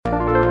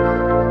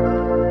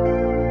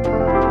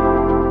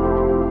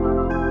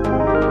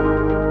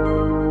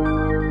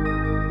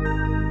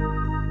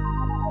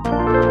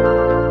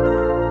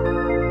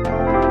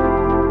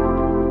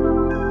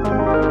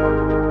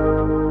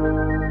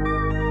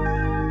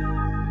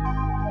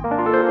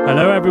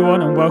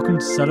everyone, and welcome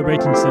to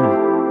Celebrating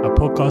Cinema, a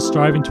podcast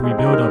striving to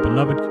rebuild our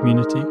beloved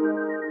community,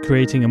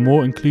 creating a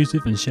more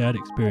inclusive and shared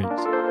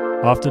experience.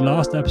 After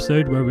last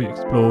episode where we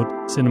explored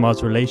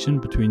cinema's relation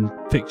between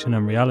fiction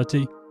and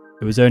reality,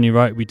 it was only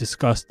right we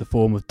discussed the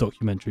form of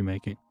documentary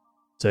making.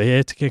 So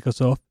here to kick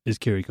us off is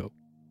Kiriko.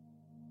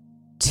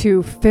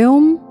 To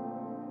film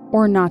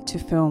or not to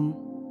film?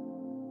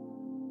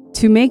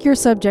 To make your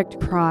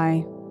subject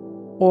cry,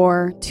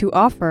 or to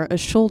offer a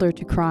shoulder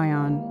to cry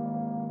on?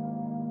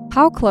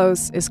 How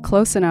close is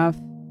close enough,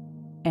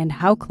 and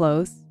how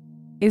close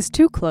is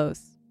too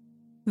close?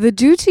 The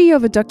duty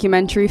of a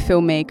documentary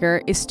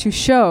filmmaker is to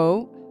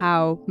show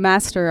how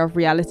master of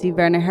reality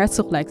Werner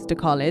Herzog likes to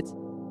call it,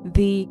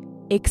 the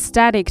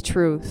ecstatic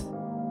truth.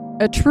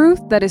 A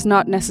truth that is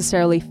not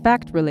necessarily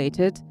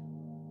fact-related,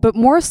 but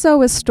more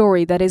so a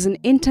story that is an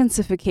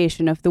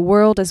intensification of the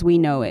world as we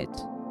know it.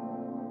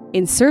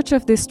 In search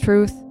of this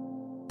truth,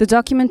 the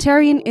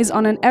documentarian is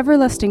on an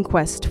everlasting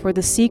quest for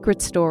the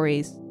secret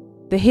stories,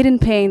 the hidden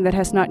pain that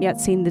has not yet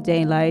seen the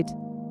daylight,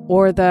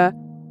 or the,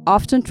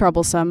 often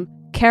troublesome,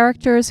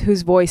 characters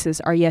whose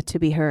voices are yet to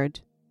be heard.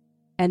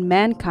 And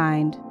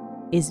mankind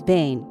is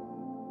vain.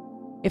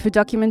 If a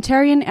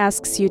documentarian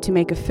asks you to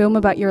make a film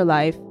about your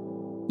life,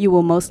 you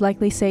will most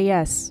likely say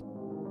yes.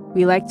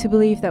 We like to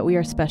believe that we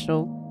are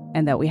special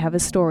and that we have a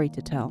story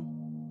to tell.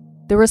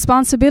 The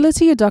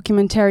responsibility a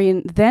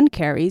documentarian then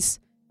carries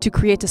to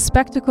create a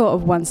spectacle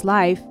of one's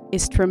life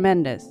is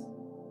tremendous.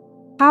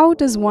 How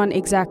does one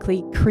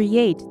exactly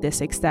create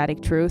this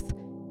ecstatic truth?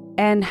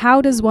 And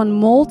how does one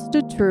mold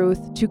the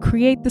truth to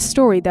create the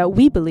story that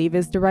we believe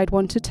is the right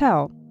one to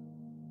tell?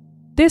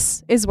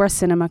 This is where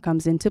cinema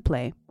comes into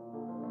play.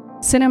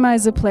 Cinema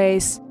is a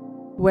place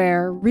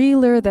where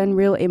realer than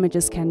real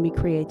images can be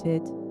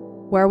created,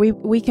 where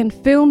we can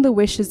film the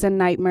wishes and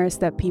nightmares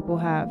that people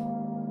have.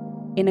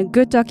 In a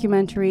good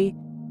documentary,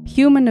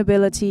 human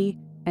ability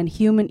and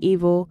human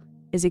evil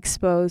is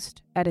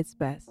exposed at its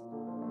best.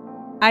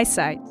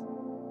 Eyesight.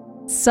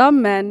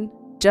 Some men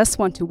just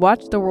want to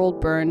watch the world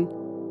burn,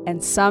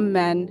 and some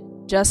men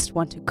just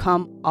want to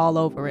come all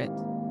over it.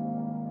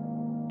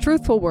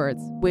 Truthful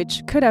words,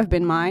 which could have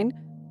been mine,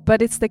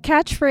 but it's the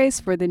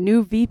catchphrase for the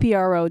new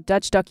VPRO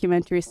Dutch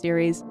documentary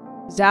series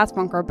Zaad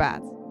van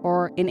Karbaat,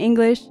 or in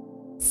English,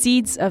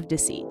 Seeds of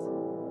Deceit.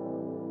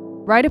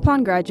 Right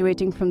upon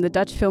graduating from the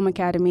Dutch Film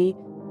Academy,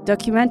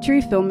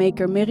 documentary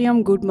filmmaker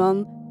Mirjam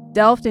Goodman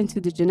delved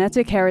into the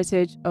genetic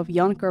heritage of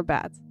Jan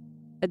Karbaat,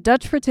 a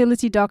Dutch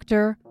fertility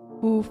doctor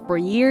who, for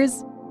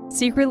years,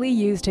 secretly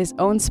used his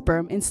own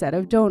sperm instead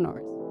of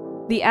donors.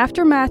 The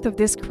aftermath of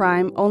this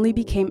crime only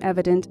became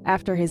evident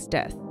after his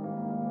death.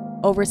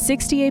 Over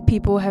 68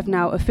 people have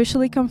now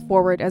officially come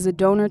forward as a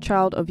donor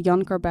child of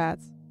Jan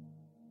Karbaat.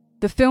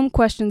 The film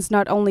questions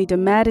not only the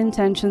mad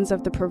intentions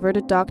of the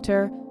perverted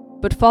doctor,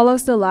 but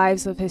follows the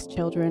lives of his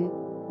children,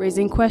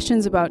 raising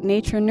questions about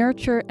nature,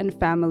 nurture, and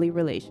family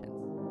relations.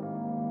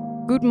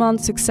 Goodman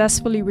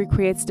successfully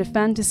recreates the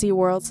fantasy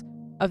worlds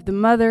of the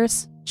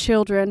mothers,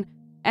 children,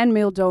 and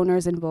male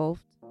donors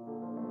involved.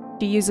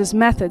 She uses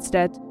methods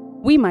that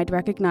we might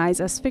recognize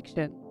as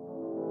fiction.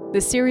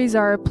 The series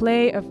are a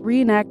play of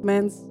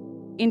reenactments,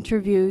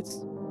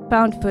 interviews,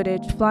 found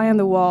footage, fly on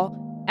the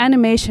wall,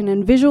 animation,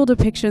 and visual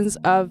depictions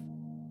of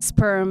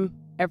sperm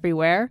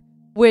everywhere,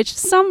 which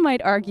some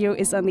might argue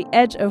is on the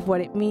edge of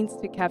what it means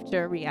to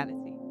capture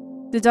reality.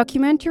 The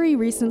documentary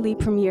recently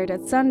premiered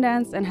at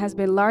Sundance and has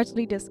been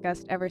largely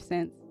discussed ever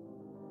since.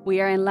 We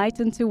are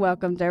enlightened to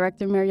welcome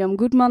director Mirjam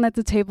Goodman at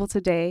the table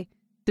today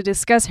to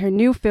discuss her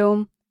new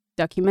film,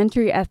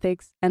 documentary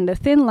ethics, and the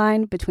thin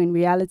line between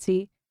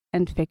reality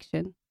and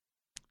fiction.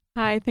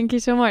 Hi, thank you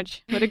so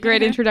much. What a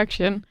great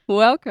introduction.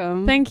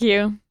 Welcome. Thank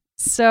you.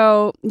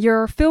 So,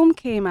 your film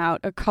came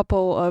out a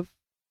couple of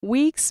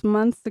weeks,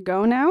 months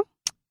ago now?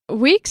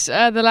 Weeks.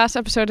 The last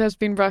episode has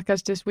been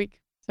broadcast this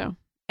week.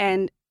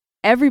 And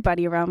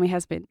everybody around me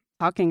has been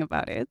talking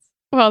about it.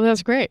 Well,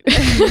 that's great.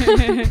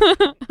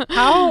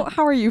 How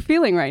are you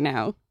feeling right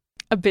now?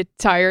 A bit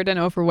tired and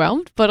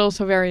overwhelmed, but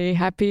also very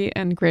happy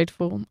and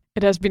grateful.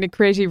 It has been a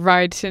crazy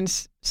ride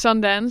since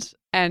Sundance.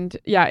 And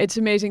yeah, it's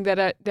amazing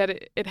that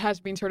it has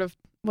been sort of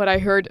what I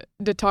heard,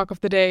 the talk of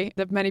the day,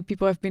 that many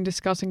people have been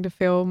discussing the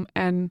film.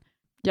 And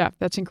yeah,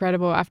 that's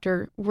incredible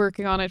after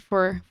working on it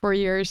for 4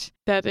 years,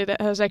 that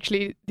it has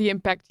actually the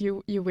impact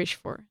you wish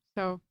for.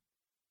 So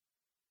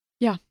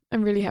yeah,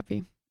 I'm really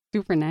happy.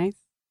 Super nice.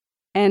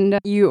 And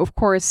you, of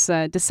course,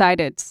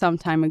 decided some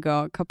time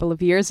ago, a couple of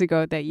years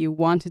ago, that you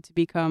wanted to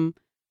become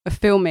a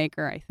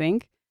filmmaker, I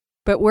think.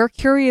 But we're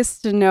curious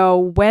to know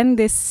when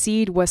this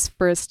seed was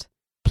first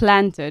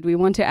planted. We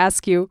want to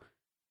ask you,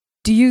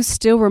 do you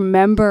still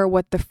remember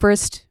what the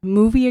first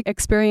movie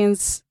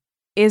experience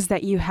is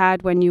that you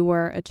had when you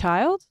were a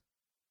child?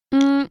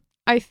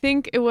 I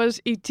think it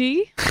was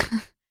E.T.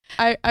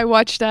 I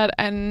watched that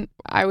and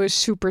I was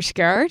super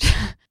scared.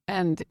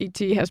 And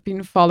E.T. has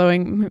been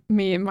following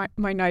me in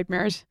my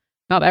nightmares,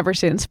 not ever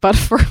since, but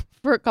for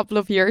for a couple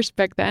of years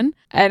back then.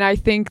 And I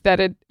think that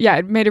it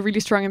made a really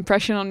strong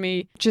impression on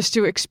me just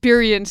to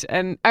experience.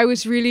 And I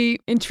was really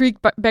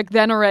intrigued back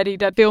then already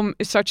that film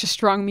is such a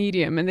strong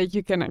medium and that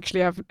you can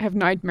actually have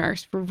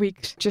nightmares for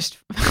weeks just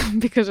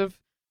because of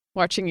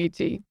watching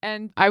E.T.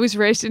 And I was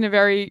raised in a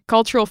very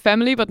cultural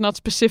family, but not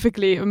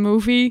specifically a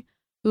movie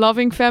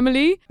loving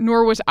family,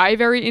 nor was I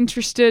very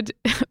interested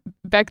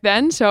back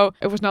then. So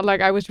it was not like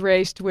I was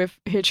raised with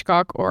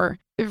Hitchcock or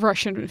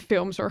Russian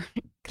films or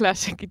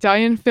classic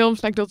Italian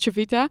films like Dolce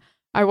Vita.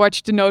 I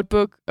watched The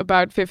Notebook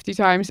about 50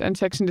 times and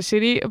Sex and the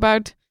City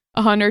about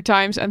 100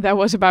 times, and that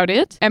was about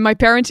it. And my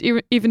parents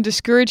even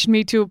discouraged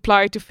me to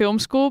apply to film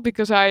school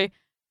because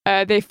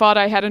they thought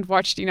I hadn't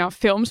watched enough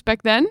films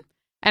back then.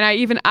 And I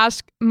even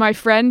asked my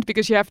friend,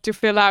 because you have to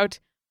fill out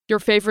your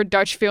favorite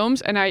Dutch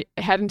films, and I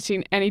hadn't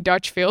seen any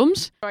Dutch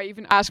films. So I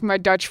even asked my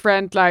Dutch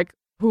friend, like,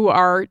 who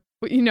are,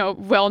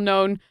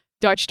 well-known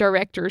Dutch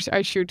directors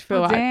I should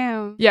fill out.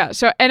 Damn. Yeah.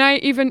 So, and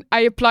I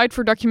applied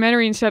for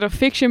documentary instead of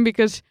fiction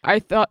because I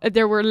thought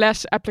there were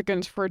less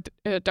applicants for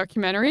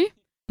documentary.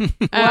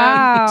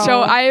 Wow.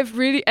 So I have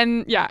really,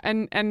 and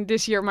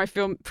this year my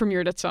film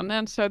premiered at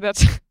Sundance, so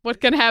that's what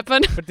can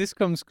happen. But this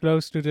comes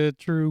close to the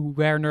true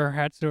Werner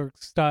Herzog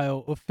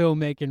style of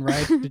filmmaking,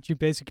 right? That you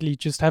basically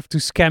just have to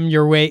scam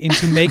your way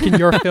into making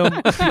your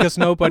film because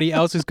nobody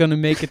else is going to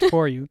make it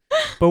for you.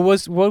 But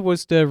what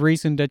was the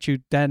reason that you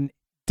then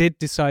did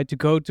decide to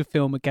go to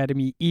Film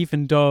Academy,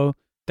 even though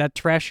that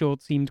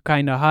threshold seemed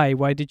kind of high?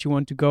 Why did you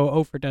want to go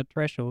over that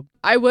threshold?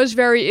 I was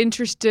very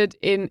interested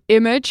in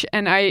image,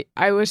 and I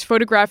was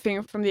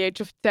photographing from the age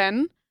of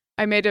 10.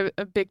 I made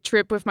a big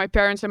trip with my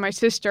parents and my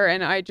sister,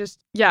 and I just,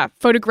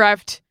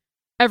 photographed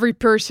every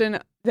person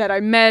that I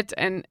met.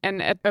 And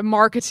at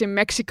markets in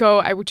Mexico,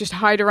 I would just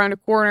hide around a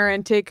corner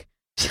and take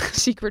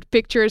secret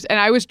pictures. And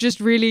I was just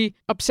really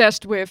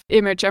obsessed with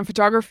image and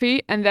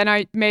photography. And then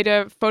I made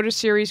a photo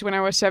series when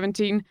I was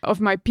 17 of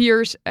my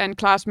peers and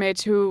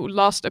classmates who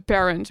lost a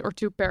parent or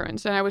two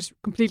parents. And I was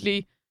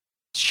completely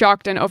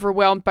shocked and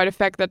overwhelmed by the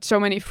fact that so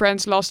many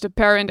friends lost a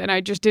parent, and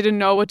I just didn't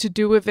know what to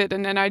do with it.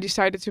 And then I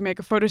decided to make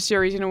a photo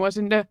series, and it was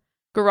in the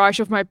garage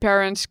of my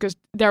parents because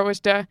there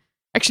was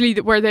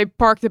where they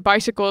parked the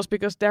bicycles,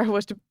 because there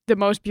was the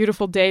most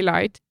beautiful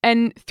daylight.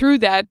 And through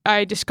that,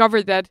 I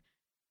discovered that,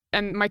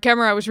 and my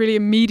camera was really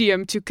a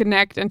medium to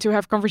connect and to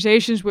have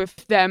conversations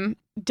with them,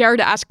 dare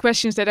to ask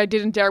questions that I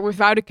didn't dare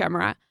without a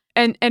camera.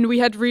 And we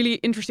had really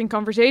interesting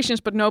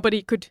conversations, but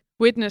nobody could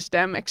witness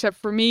them except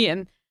for me.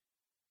 And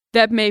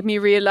that made me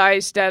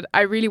realize that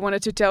I really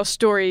wanted to tell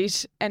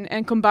stories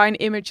and combine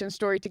image and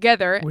story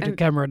together. With a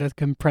camera that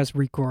can press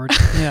record.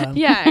 Yeah.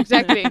 Yeah,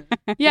 exactly.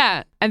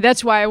 Yeah. And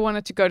that's why I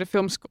wanted to go to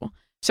film school.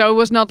 So it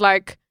was not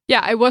like,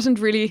 I wasn't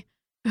really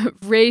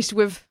raised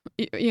with,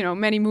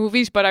 many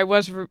movies, but I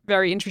was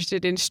very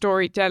interested in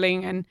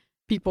storytelling and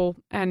people,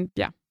 and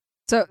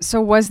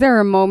So was there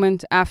a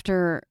moment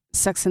after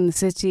Sex and the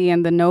City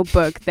and The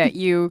Notebook that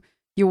you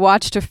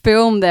watched a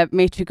film that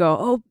made you go,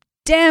 oh,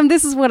 damn,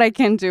 this is what I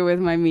can do with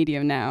my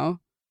medium now?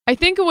 I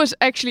think it was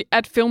actually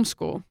at film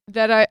school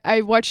that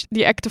I watched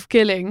The Act of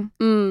Killing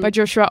by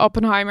Joshua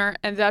Oppenheimer,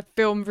 and that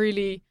film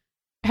really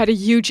had a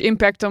huge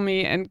impact on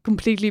me and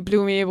completely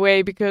blew me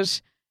away,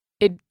 because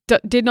it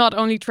did not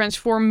only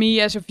transform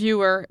me as a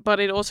viewer, but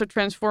it also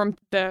transformed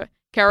the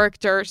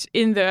characters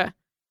in the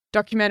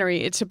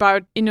documentary. It's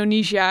about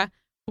Indonesia,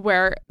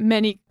 where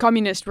many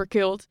communists were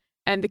killed,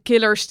 and the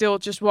killers still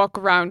just walk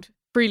around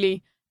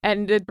freely.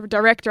 And the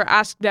director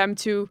asked them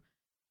to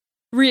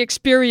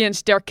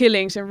re-experience their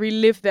killings and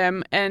relive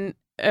them and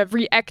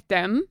react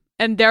them.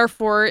 And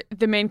therefore,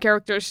 the main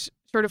characters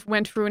sort of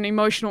went through an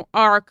emotional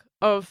arc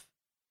of,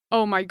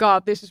 oh my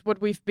God, this is what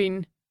we've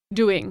been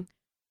doing.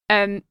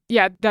 And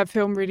that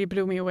film really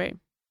blew me away.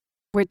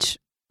 Which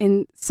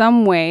in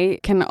some way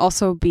can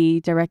also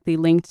be directly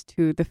linked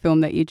to the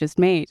film that you just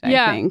made,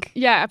 I think.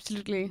 Yeah,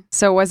 absolutely.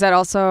 So was that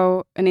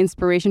also an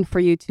inspiration for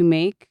you to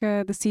make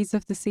The Seeds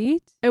of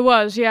Deceit? It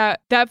was, yeah.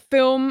 That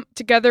film,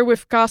 together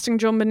with casting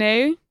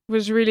JonBenet,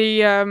 was really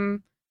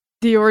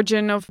the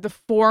origin of the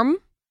form.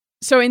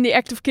 So in The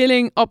Act of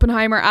Killing,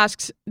 Oppenheimer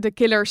asks the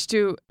killers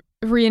to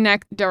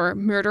reenact their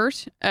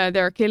murders,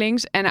 their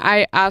killings, and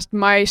I asked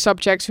my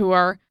subjects, who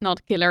are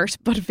not killers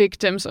but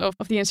victims of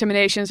the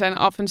inseminations and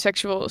often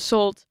sexual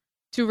assault,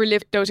 to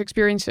relive those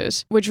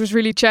experiences, which was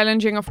really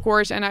challenging, of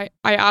course, and I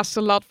asked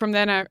a lot from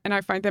them, and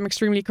I find them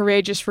extremely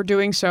courageous for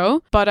doing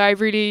so. But I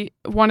really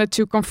wanted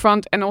to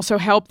confront and also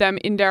help them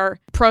in their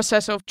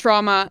process of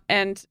trauma,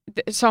 and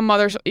some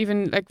mothers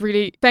even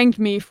really thanked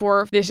me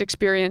for this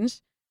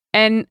experience.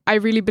 And I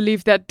really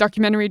believe that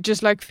documentary,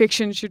 just like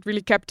fiction, should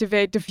really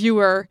captivate the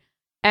viewer.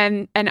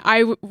 And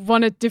I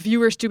wanted the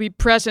viewers to be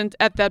present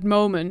at that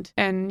moment.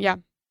 And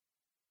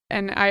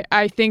and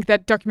I think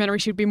that documentary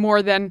should be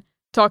more than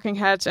talking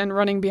heads and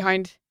running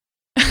behind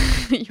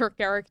your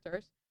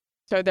characters.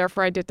 So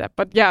therefore I did that.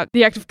 But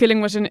The Act of Killing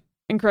was an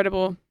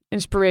incredible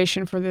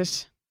inspiration for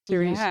this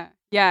series.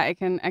 Yeah, I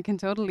can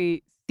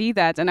totally see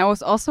that. And I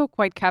was also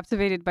quite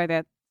captivated by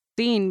that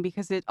scene,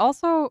 because it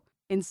also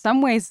in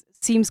some ways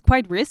seems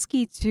quite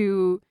risky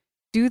to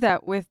do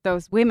that with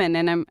those women.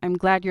 And I'm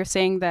glad you're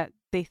saying that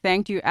they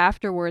thanked you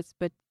afterwards,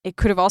 but it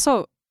could have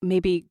also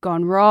maybe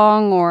gone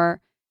wrong,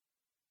 or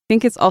I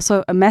think it's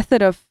also a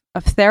method of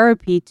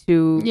therapy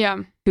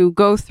to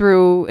go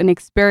through an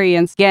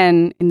experience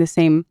again in the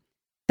same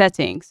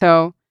setting.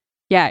 So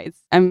yeah,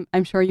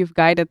 I'm sure you've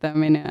guided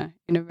them in a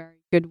very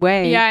good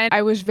way. Yeah, and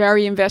I was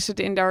very invested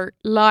in their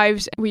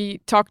lives. We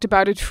talked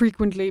about it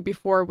frequently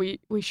before we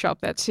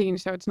shot that scene,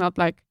 so it's not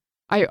like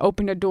I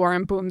opened a door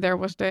and boom, there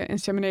was the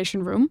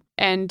insemination room.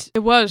 And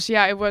it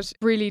was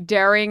really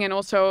daring, and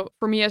also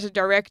for me as a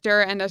director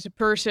and as a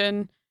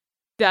person,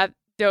 that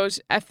those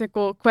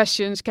ethical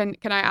questions, can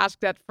I ask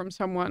that from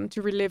someone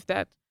to relive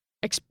that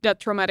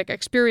traumatic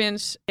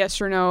experience,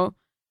 yes or no?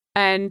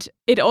 And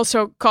it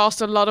also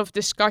caused a lot of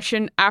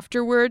discussion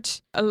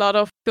afterwards. A lot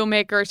of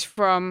filmmakers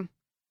from,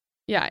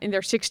 in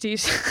their 60s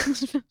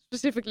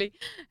specifically,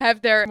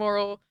 have their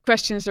moral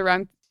questions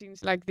around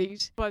scenes like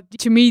these. But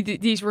to me,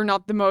 these were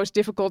not the most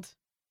difficult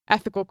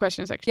ethical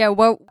questions, actually. Yeah,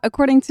 well,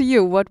 according to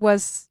you, what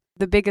was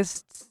the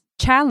biggest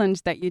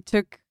challenge that you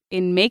took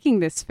in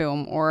making this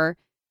film, or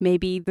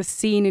maybe the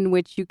scene in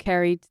which you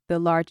carried the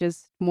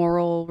largest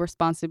moral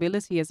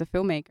responsibility as a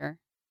filmmaker?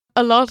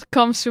 A lot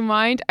comes to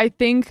mind. I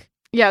think,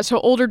 so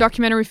older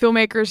documentary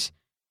filmmakers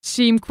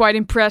seem quite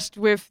impressed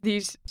with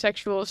these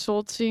sexual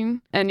assault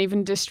scenes and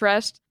even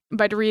distressed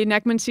by the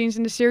reenactment scenes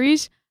in the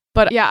series.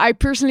 But I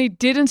personally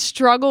didn't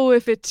struggle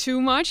with it too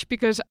much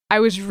because I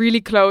was really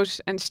close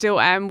and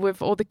still am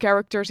with all the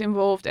characters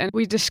involved. And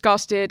we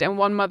discussed it, and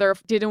one mother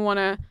didn't want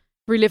to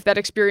relive that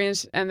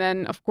experience. And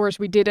then, of course,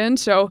 we didn't.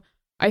 So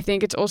I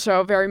think it's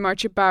also very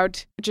much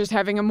about just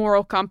having a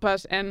moral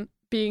compass and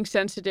being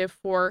sensitive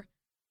for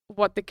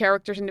what the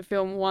characters in the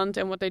film want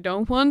and what they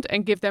don't want,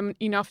 and give them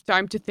enough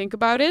time to think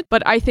about it.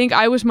 But I think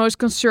I was most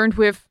concerned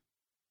with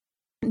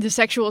the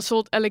sexual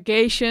assault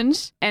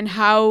allegations and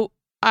how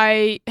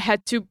I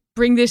had to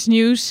bring this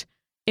news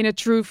in a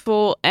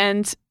truthful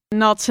and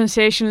not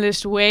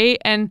sensationalist way,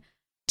 and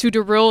to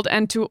the world,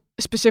 and to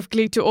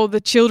specifically to all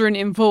the children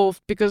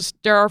involved, because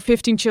there are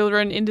 15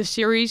 children in the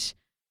series.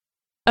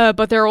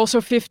 But there are also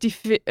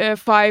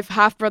 55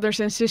 half-brothers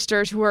and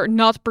sisters who are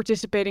not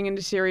participating in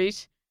the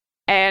series,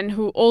 and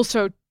who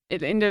also,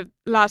 in the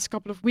last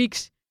couple of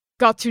weeks,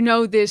 got to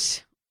know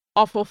this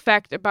awful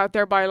fact about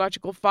their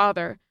biological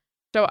father.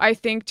 So I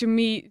think, to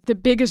me, the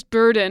biggest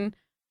burden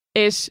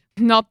is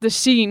not the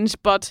scenes,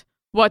 but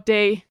what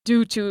they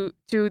do to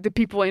the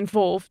people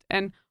involved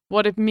and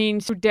what it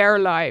means to their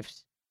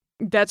lives.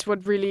 That's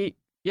what really,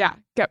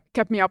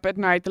 kept me up at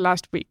night the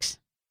last weeks.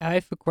 I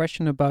have a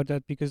question about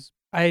that, because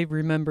I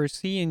remember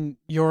seeing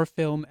your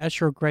film as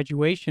your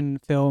graduation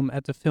film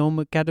at the Film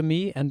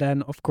Academy. And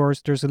then, of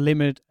course, there's a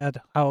limit at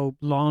how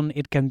long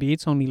it can be.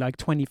 It's only like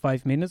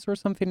 25 minutes or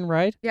something,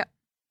 right? Yeah.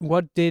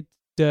 What did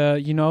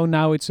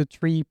now it's a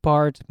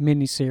 3-part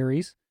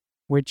miniseries,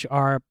 which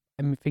are,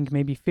 I think,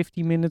 maybe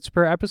 50 minutes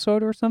per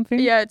episode or something?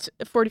 Yeah, it's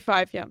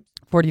 45,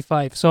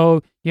 45.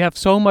 So you have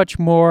so much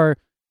more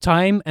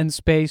time and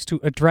space to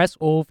address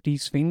all of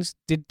these things.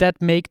 Did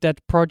that make that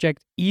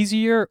project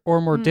easier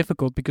or more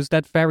difficult? Because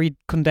that very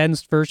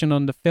condensed version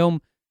on the Film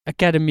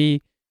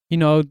Academy,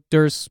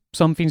 there's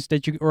some things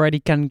that you already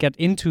can get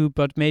into,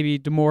 but maybe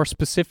the more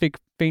specific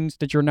things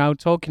that you're now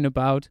talking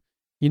about,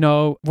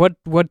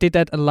 what did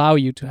that allow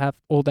you to have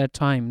all that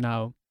time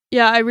now?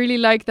 Yeah, I really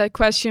like that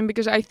question,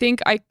 because I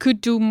think I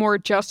could do more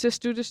justice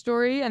to the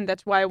story, and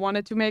that's why I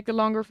wanted to make a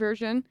longer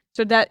version.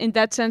 So that, in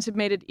that sense, it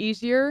made it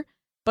easier.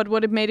 But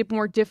what it made it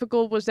more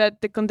difficult was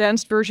that the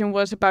condensed version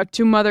was about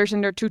 2 mothers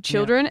and their 2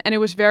 children. And it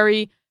was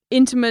very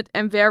intimate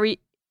and very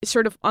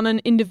sort of on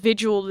an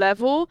individual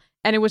level.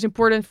 And it was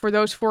important for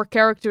those 4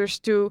 characters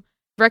to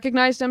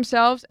recognize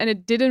themselves. And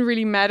it didn't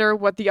really matter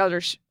what the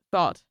others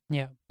thought.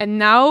 Yeah. And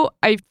now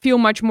I feel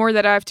much more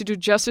that I have to do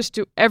justice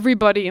to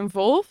everybody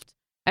involved.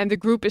 And the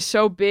group is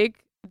so big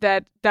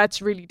that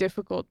that's really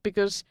difficult,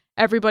 because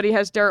everybody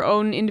has their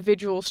own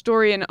individual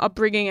story and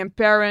upbringing and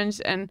parents,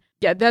 and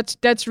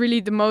that's really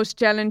the most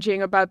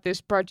challenging about this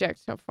project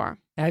so far.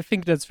 I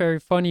think that's very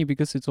funny,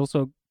 because it's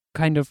also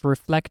kind of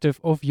reflective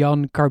of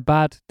Jan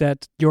Karbaat,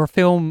 that your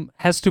film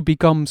has to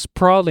become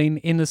sprawling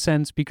in a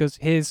sense, because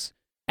his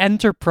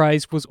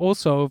enterprise was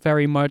also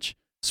very much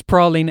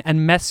sprawling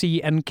and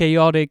messy and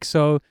chaotic.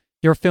 So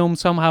your film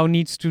somehow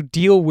needs to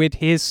deal with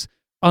his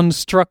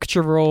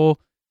unstructural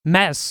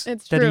mess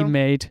that he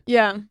made.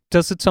 Yeah.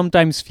 Does it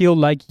sometimes feel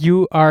like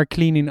you are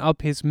cleaning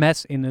up his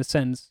mess in a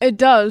sense? It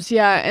does,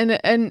 yeah.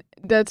 And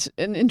that's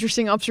an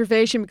interesting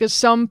observation, because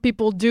some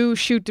people do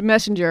shoot the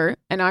messenger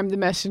and I'm the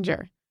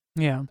messenger.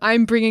 Yeah.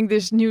 I'm bringing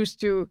this news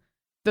to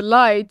the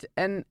light,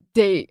 and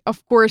they,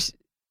 of course,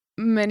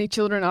 many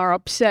children are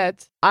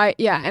upset.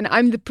 And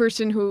I'm the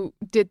person who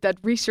did that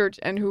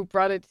research and who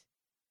brought it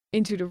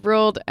into the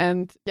world.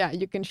 And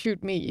you can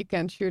shoot me, you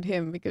can't shoot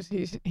him, because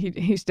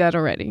he's dead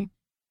already.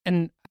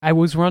 And I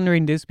was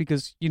wondering this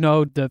because,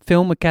 the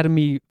Film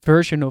Academy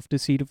version of The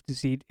Seed of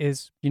Deceit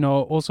is,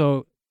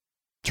 also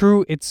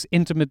through its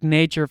intimate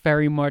nature,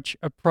 very much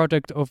a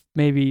product of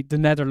maybe the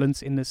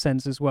Netherlands in a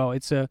sense as well.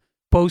 It's a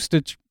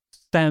postage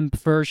stamp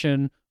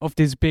version of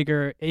this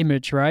bigger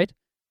image, right?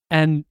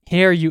 And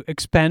here you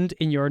expand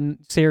in your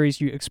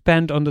series, you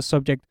expand on the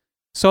subject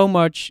so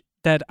much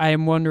that I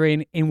am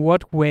wondering in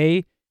what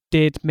way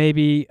did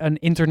maybe an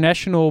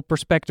international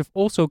perspective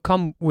also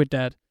come with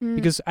that?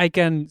 Because I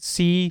can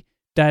see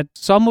that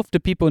some of the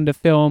people in the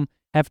film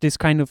have this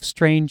kind of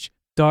strange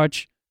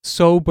Dutch,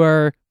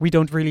 sober, we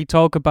don't really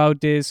talk about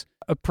this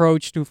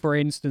approach to, for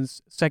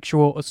instance,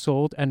 sexual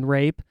assault and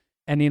rape.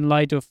 And in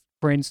light of,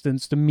 for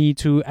instance, the Me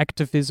Too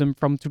activism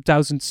from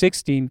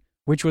 2016,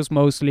 which was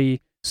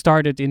mostly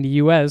started in the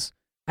US,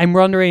 I'm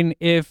wondering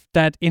if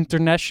that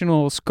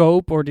international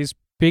scope or this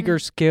bigger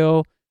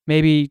scale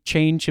maybe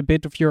change a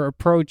bit of your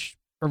approach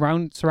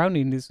around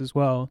surrounding this as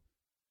well.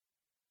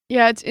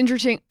 Yeah, it's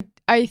interesting.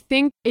 I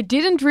think it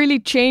didn't really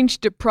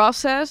change the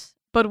process,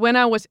 but when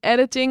I was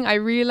editing, I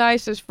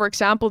realized that, for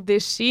example,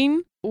 this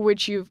scene,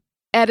 which you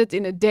edit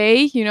in a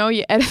day, you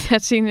edit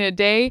that scene in a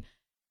day,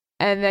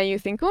 and then you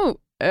think,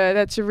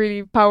 that's a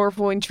really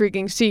powerful,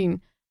 intriguing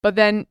scene. But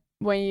then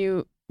when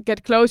you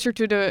get closer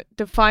to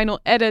the final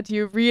edit,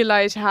 you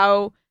realize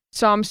how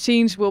some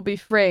scenes will be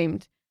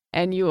framed.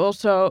 And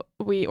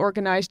we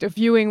organized a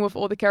viewing with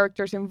all the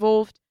characters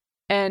involved.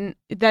 And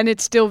then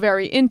it's still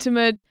very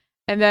intimate.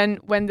 And then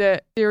when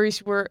the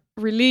series were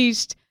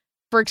released,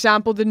 for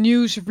example, the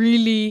news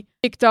really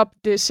picked up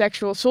this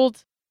sexual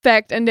assault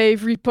fact and they've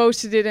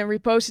reposted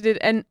it.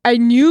 And I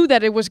knew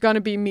that it was going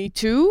to be Me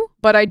Too,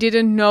 but I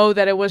didn't know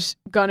that it was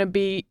going to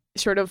be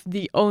sort of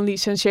the only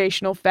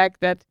sensational fact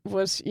that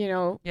was,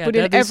 put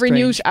in every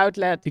news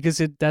outlet.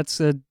 Because that's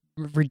a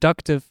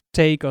reductive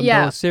take on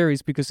the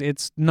series, because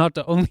it's not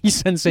the only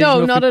sensational.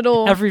 No, not at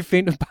all.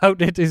 Everything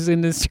about it is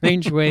in a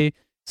strange way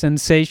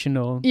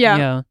sensational.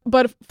 Yeah.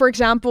 But for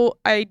example,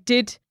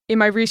 in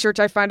my research,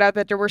 I found out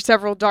that there were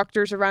several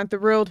doctors around the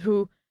world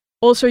who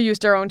also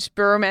used their own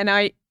sperm, and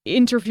I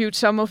interviewed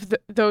some of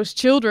those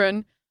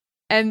children,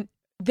 and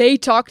they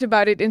talked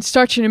about it in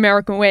such an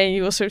American way. And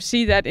you also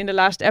see that in the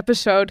last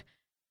episode,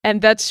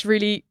 and that's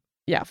really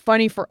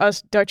funny for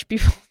us Dutch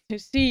people to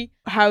see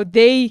how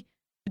they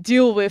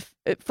deal with,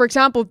 for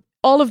example,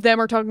 all of them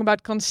are talking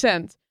about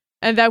consent,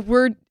 and that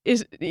word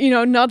is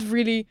not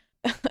really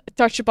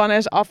touched upon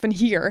as often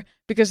here,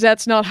 because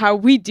that's not how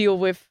we deal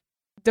with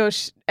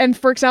those. And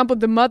for example,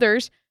 the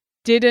mothers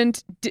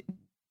didn't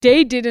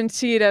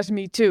see it as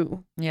Me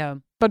Too. Yeah.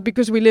 But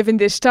because we live in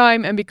this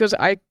time and because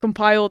I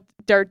compiled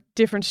their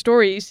different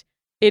stories,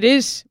 it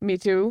is Me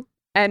Too,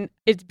 and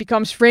it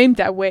becomes framed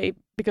that way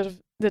because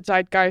of the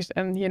zeitgeist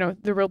and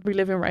the world we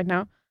live in right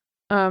now.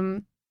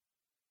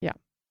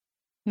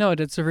 No,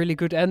 that's a really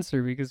good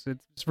answer, because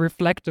it's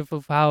reflective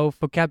of how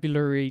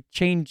vocabulary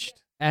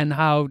changed and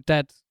how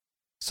that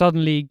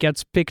suddenly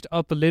gets picked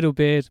up a little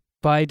bit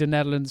by the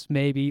Netherlands,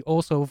 maybe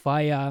also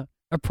via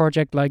a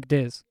project like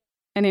this.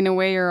 And in a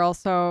way, you're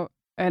also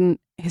an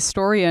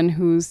historian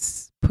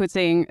who's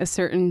putting a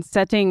certain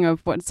setting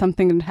of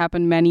something that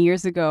happened many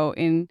years ago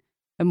in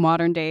a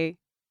modern day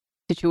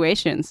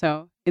situation.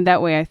 So in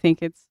that way, I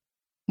think it's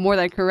more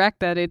than correct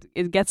that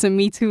it gets a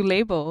Me Too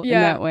label in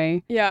that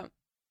way. Yeah.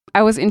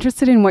 I was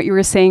interested in what you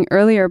were saying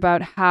earlier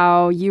about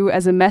how you,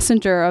 as a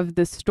messenger of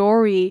the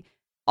story,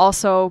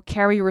 also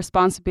carry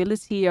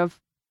responsibility of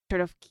sort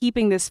of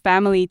keeping this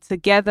family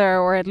together,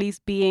 or at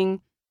least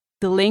being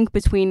the link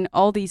between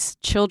all these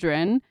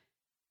children.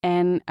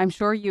 And I'm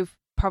sure you've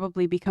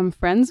probably become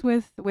friends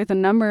with a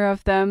number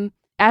of them.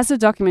 As a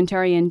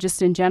documentarian,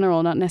 just in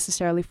general, not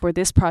necessarily for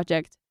this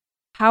project,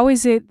 how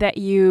is it that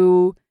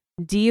you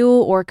deal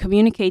or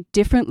communicate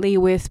differently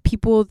with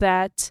people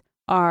that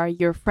are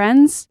your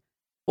friends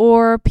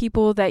or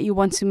people that you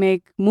want to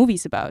make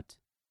movies about?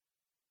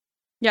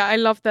 Yeah, I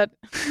love that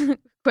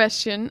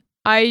question.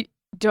 I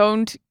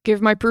don't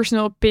give my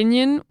personal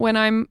opinion when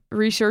I'm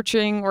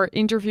researching or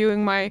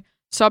interviewing my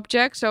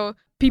subject, so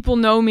people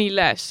know me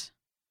less.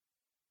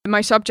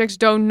 My subjects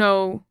don't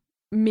know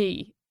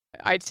me,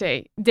 I'd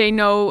say. They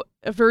know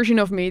a version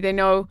of me. They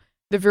know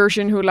the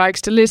version who likes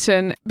to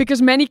listen.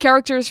 Because many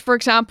characters, for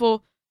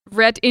example,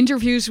 read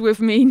interviews with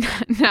me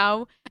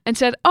now and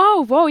said,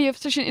 oh, whoa, you have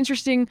such an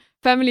interesting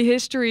family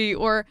history.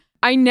 Or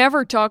I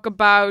never talk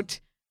about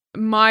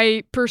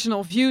my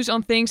personal views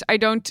on things.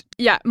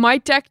 My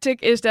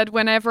tactic is that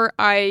whenever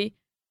I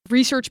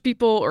research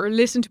people or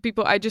listen to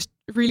people, I just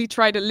really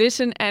try to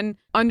listen and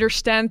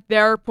understand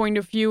their point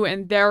of view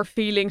and their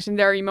feelings and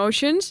their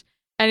emotions.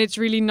 And it's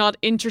really not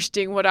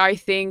interesting what I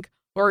think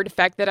or the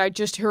fact that I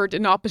just heard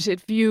an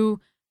opposite view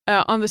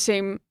on the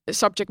same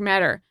subject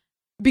matter.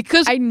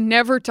 Because I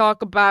never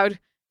talk about,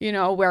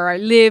 where I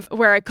live,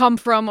 where I come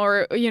from,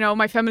 or,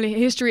 my family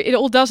history. It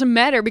all doesn't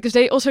matter because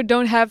they also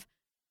don't have,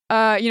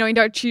 in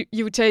Dutch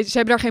you would say, ze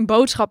hebben daar geen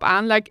boodschap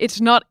aan. Like,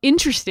 it's not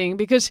interesting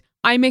because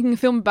I'm making a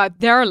film about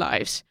their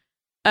lives.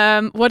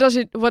 What does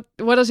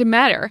it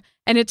matter?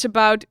 And it's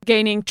about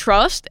gaining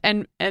trust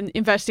and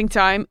investing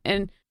time,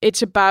 and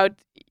it's about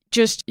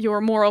just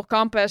your moral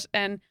compass.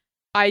 And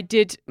I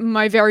did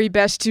my very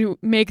best to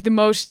make the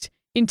most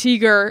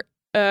integer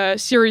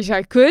series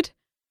I could,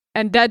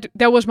 and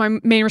that was my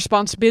main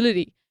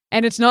responsibility.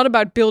 And it's not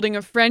about building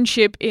a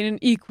friendship in an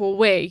equal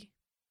way.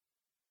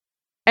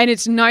 And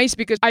it's nice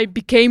because I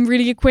became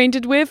really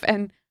acquainted with,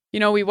 and,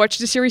 we watched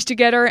the series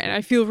together and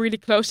I feel really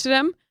close to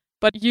them.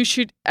 But you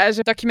should, as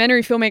a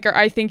documentary filmmaker,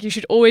 I think you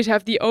should always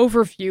have the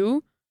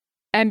overview.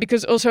 And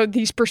because also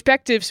these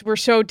perspectives were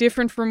so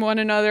different from one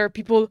another,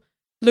 people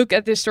look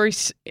at this story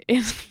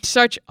in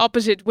such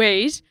opposite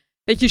ways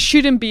that you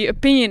shouldn't be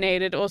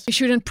opinionated. Also, you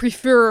shouldn't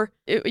prefer,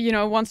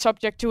 one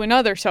subject to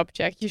another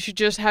subject. You should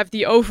just have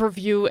the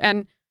overview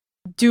and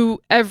do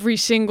every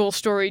single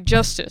story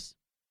justice.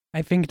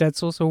 I think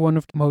that's also one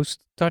of the most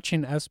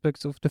touching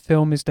aspects of the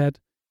film, is that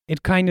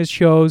it kind of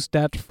shows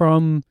that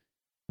from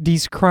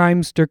these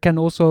crimes, there can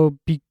also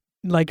be,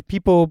 like,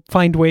 people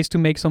find ways to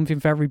make something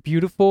very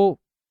beautiful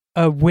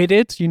with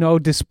it,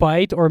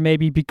 despite or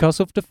maybe because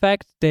of the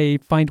fact they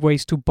find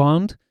ways to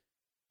bond.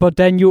 But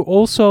then you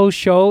also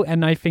show,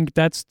 and I think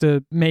that's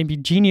the maybe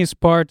genius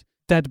part,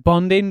 that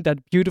bonding,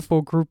 that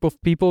beautiful group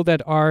of people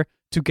that are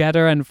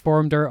together and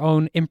form their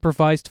own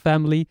improvised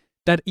family,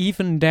 that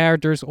even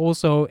there's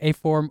also a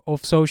form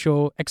of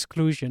social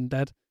exclusion,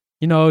 that,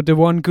 the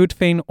one good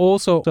thing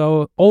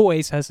also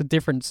always has a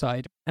different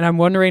side. And I'm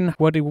wondering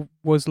what it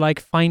was like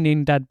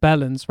finding that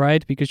balance,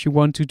 right? Because you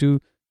want to do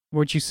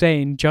what you say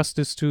in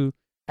justice to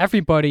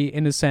everybody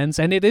in a sense.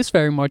 And it is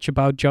very much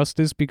about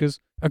justice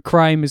because a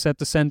crime is at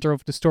the center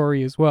of the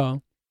story as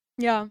well.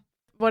 Yeah.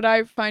 What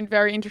I find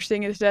very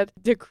interesting is that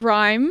the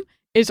crime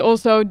is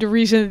also the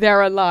reason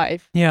they're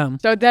alive. Yeah.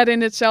 So that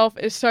in itself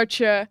is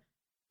such a,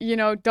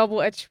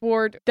 double-edged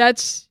sword.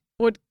 That's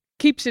what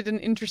keeps it an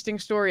interesting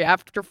story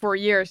after 4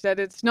 years, that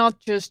it's not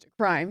just a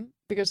crime.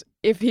 Because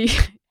if he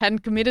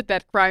hadn't committed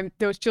that crime,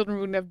 those children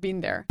wouldn't have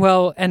been there.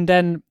 Well, and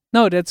then,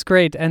 no, that's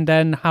great. And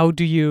then how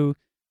do you,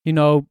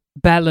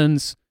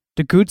 balance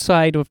the good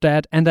side of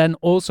that and then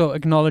also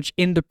acknowledge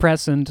in the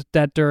present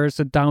that there's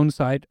a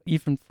downside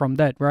even from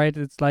that, right?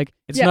 It's like,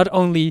 it's not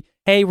only,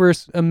 hey, we're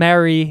a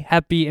merry,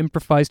 happy,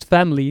 improvised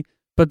family,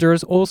 but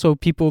there's also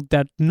people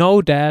that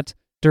know that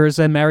there's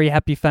a merry,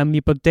 happy family,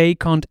 but they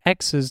can't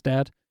access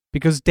that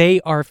because they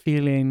are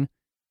feeling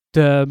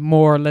the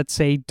more, let's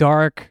say,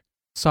 dark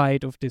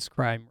side of this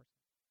crime.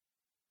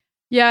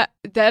 Yeah,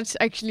 that's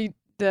actually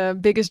the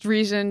biggest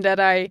reason that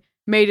I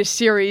made a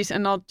series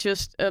and not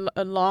just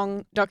a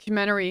long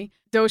documentary.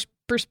 Those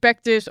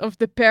perspectives of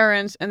the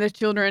parents and the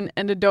children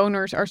and the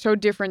donors are so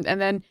different.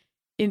 And then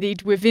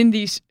indeed within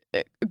these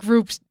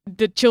groups,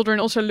 the children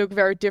also look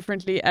very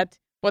differently at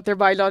what their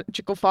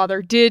biological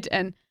father did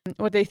and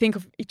what they think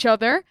of each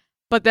other.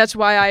 But that's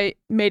why I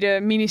made a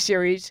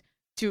mini-series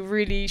to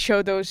really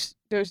show those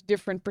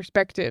different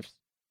perspectives.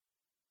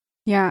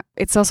 Yeah,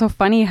 it's also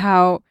funny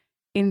how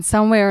in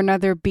some way or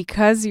another,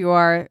 because you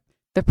are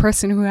the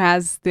person who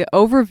has the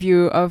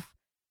overview of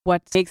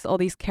what makes all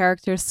these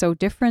characters so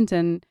different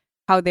and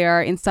how they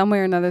are in some way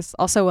or another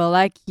also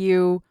alike,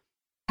 you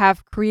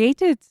have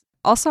created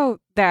also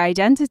their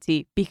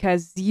identity,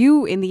 because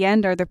you in the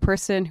end are the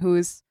person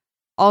who's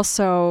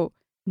also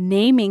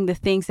naming the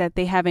things that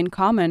they have in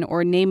common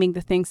or naming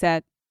the things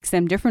that makes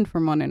them different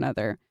from one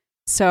another.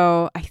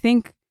 So I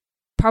think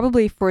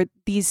probably for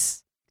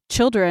these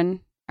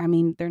children, I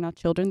mean, they're not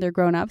children, they're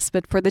grown-ups,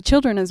 but for the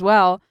children as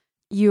well,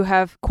 you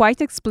have quite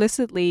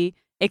explicitly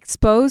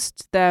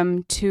exposed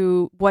them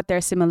to what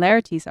their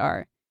similarities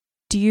are.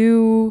 Do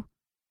you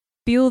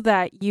feel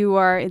that you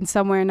are in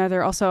some way or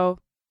another also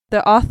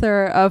the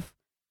author of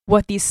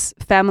what these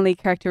family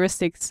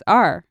characteristics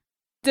are?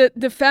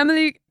 The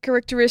family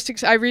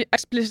characteristics, I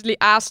explicitly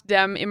asked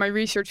them in my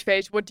research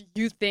phase, what do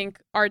you think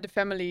are the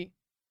family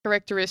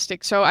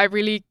characteristics? So I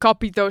really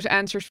copied those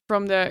answers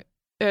from the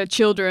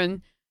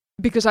children,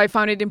 because I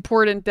found it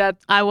important that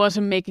I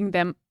wasn't making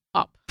them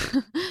up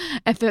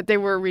and that they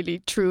were really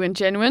true and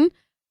genuine.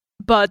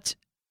 But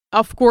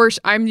of course,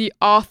 I'm the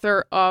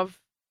author of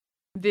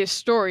this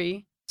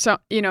story. So,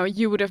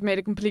 you would have made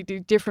a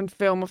completely different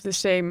film of the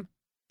same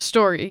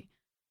story.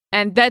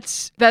 And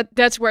that's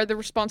where the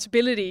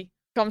responsibility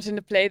comes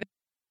into play.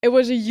 It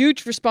was a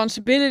huge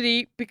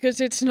responsibility because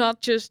it's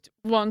not just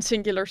one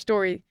singular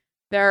story.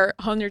 There are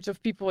hundreds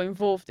of people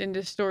involved in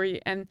this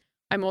story. And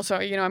I'm also,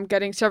 I'm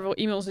getting several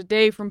emails a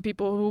day from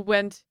people who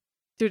went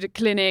to the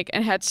clinic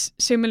and had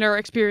similar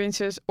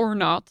experiences or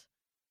not.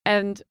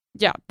 And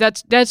yeah,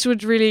 that's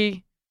what's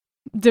really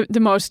the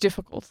most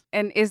difficult.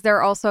 And is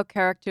there also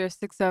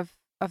characteristics of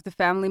the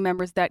family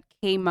members that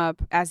came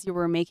up as you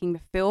were making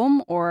the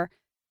film, or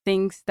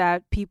things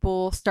that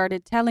people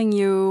started telling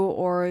you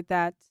or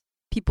that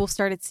people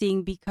started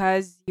seeing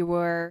because you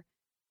were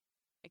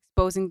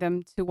exposing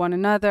them to one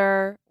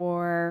another?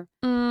 Or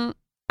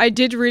I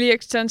did really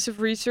extensive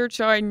research,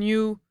 so I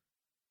knew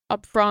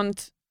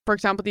upfront, for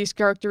example, these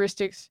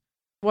characteristics,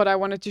 what I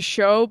wanted to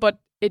show, but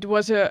it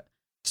was a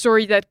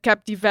story that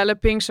kept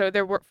developing. So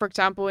there were, for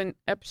example, in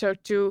episode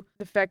 2,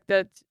 the fact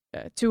that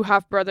 2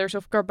 half-brothers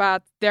of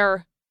Garbat,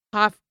 their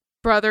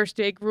half-brothers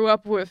they grew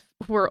up with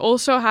were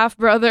also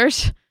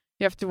half-brothers.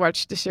 You have to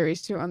watch the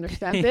series to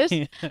understand this.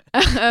 You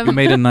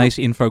made a nice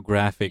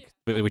infographic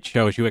which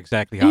shows you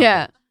exactly how.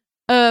 Yeah.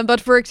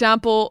 But for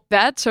example,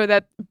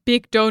 that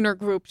big donor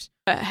groups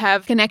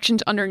have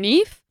connections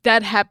underneath,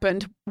 that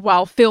happened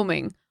while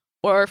filming.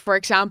 Or for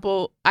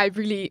example, as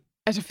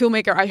a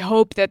filmmaker, I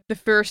hope that the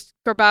first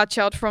Karbat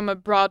child from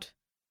abroad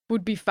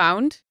would be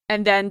found.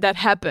 And then that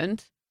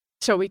happened,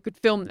 so we could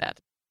film that.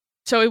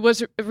 So it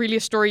was really a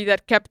story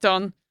that kept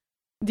on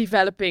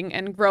developing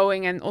and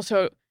growing. And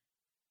also,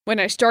 when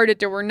I started,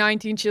 there were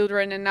 19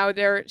 children, and now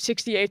there are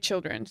 68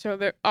 children.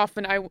 So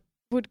often I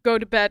would go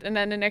to bed, and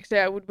then the next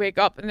day I would wake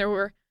up, and there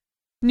were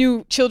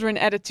new children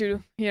added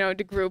to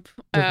the group.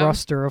 The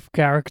roster of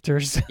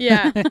characters.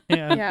 Yeah,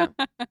 Yeah.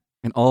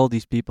 And all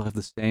these people have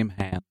the same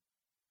hand.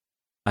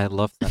 I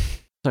love that.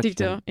 Such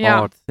Detail, an yeah.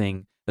 odd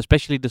thing.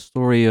 Especially the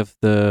story of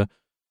the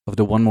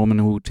one woman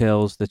who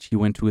tells that she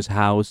went to his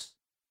house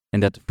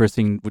and that the first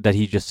thing that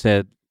he just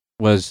said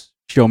was,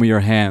 "Show me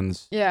your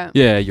hands." Yeah.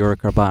 Yeah, you're a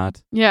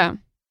Karbat. Yeah.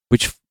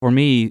 Which for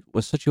me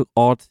was such an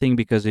odd thing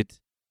because it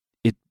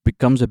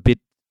becomes a bit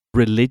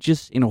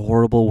religious in a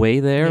horrible way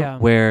there, Yeah.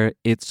 where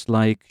it's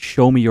like,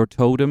 show me your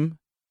totem.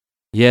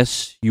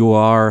 Yes, you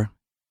are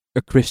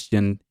a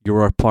Christian. You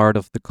are part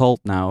of the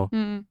cult now.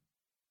 Mm.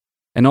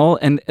 And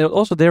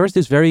also there is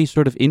this very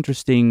sort of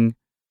interesting,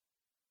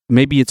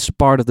 maybe it's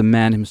part of the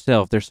man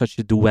himself. There's such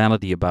a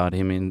duality about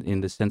him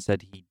in the sense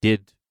that he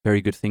did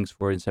very good things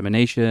for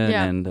insemination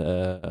Yeah. and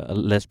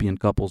lesbian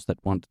couples that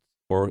want,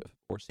 or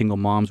single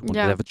moms who want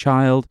Yeah. to have a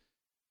child.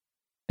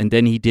 And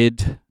then he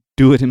did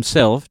do it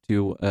himself,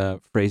 to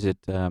phrase it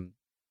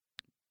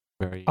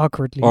very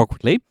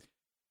Awkwardly.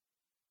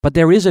 But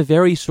there is a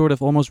very sort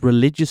of almost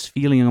religious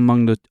feeling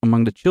among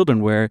the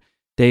children, where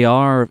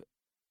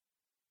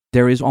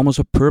there is almost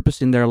a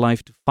purpose in their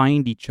life to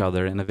find each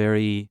other, and a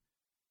very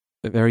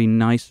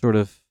nice sort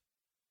of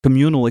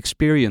communal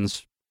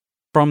experience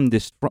from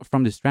this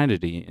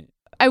tragedy.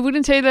 I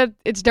wouldn't say that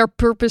it's their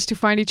purpose to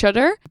find each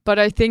other, but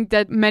I think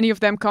that many of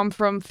them come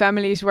from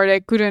families where they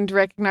couldn't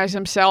recognize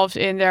themselves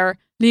in their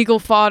legal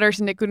fathers,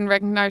 and they couldn't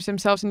recognize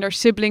themselves in their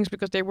siblings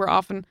because they were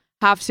often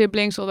half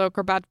siblings, although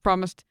Karbat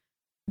promised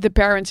the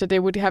parents that they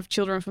would have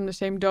children from the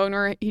same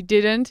donor. He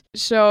didn't.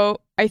 So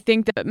I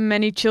think that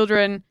many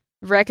children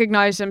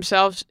recognize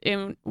themselves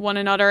in one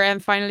another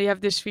and finally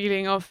have this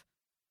feeling of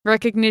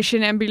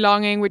recognition and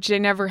belonging, which they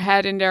never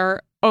had in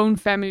their own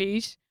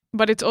families.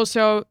 But it's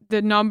also,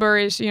 the number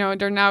is,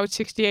 they're now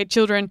 68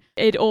 children.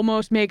 It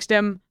almost makes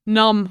them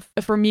numb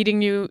for meeting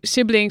new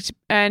siblings.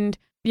 And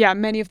yeah,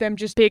 many of them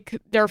just pick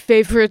their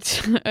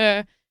favorite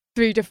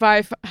 3 to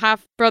 5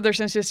 half brothers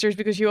and sisters,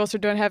 because you also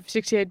don't have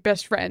 68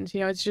 best friends.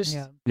 It's just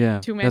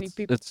too many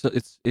people.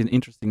 It's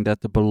interesting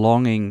that the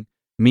belonging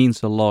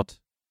means a lot,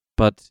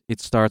 but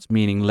it starts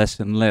meaning less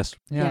and less.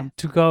 Yeah.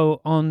 To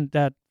go on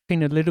that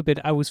thing a little bit,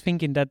 I was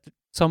thinking that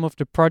some of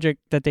the project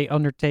that they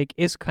undertake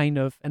is kind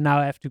of, and now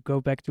I have to go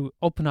back to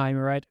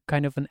Oppenheimer, right?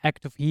 Kind of an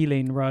act of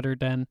healing rather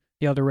than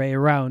the other way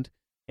around.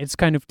 It's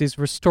kind of this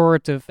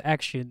restorative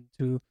action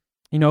to,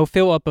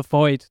 fill up a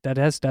void that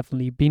has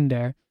definitely been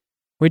there,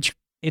 which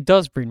it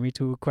does bring me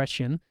to a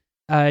question.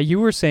 You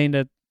were saying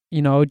that,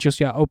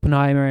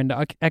 Oppenheimer and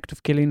the act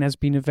of killing has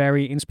been a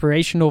very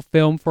inspirational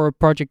film for a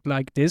project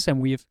like this,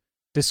 and we've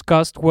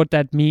discussed what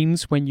that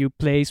means when you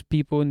place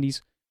people in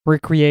these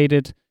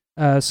recreated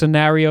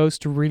scenarios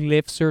to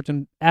relive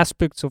certain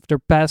aspects of their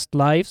past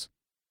lives.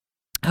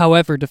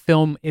 However, the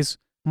film is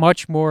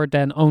much more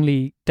than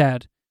only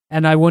that.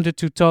 And I wanted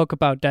to talk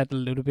about that a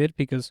little bit,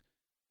 because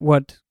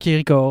what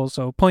Kiriko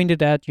also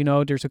pointed at,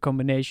 there's a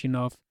combination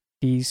of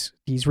these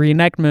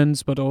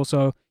reenactments, but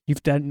also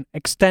you've done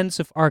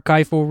extensive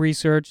archival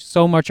research.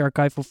 So much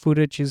archival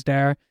footage is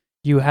there.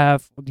 You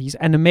have these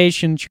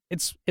animations.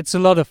 It's a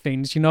lot of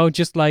things,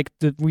 just like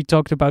we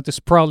talked about the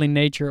sprawling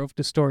nature of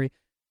the story.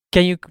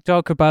 Can you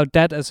talk about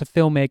that as a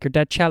filmmaker,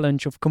 that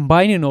challenge of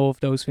combining all of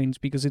those things?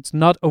 Because it's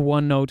not a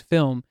one-note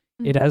film.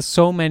 It has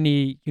so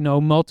many,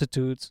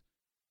 multitudes.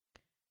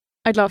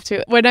 I'd love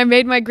to. When I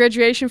made my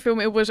graduation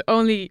film, it was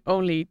only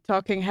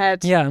talking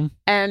heads. Yeah.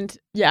 And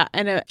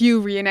a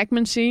few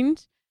reenactment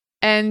scenes.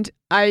 And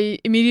I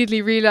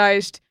immediately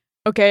realized,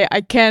 okay, I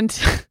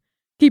can't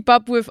keep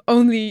up with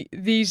only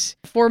these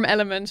form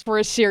elements for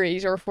a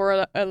series or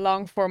for a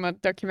long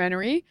format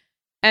documentary.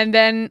 And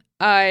then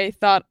I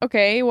thought,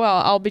 okay,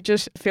 well, I'll be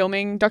just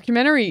filming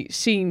documentary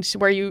scenes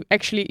where you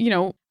actually,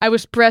 I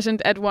was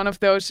present at one of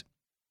those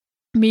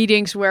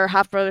meetings where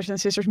half brothers and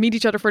sisters meet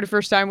each other for the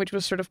first time, which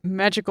was sort of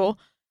magical.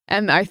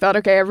 And I thought,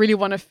 okay, I really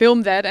want to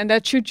film that. And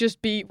that should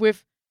just be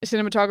with a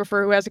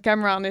cinematographer who has a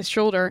camera on his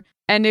shoulder.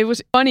 And it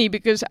was funny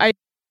because I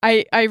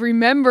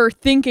remember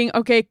thinking,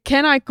 okay,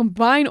 can I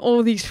combine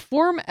all these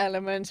form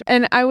elements?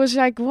 And I was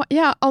like, well,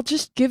 yeah, I'll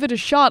just give it a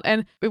shot.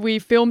 And we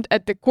filmed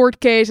at the court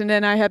case, and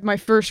then I had my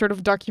first sort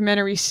of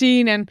documentary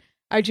scene, and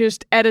I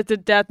just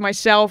edited that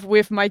myself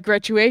with my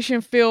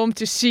graduation film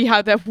to see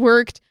how that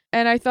worked.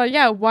 And I thought,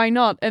 yeah, why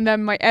not? And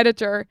then my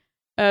editor,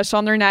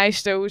 Sander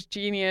Nijsto, who's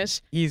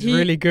genius. He's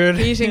really good.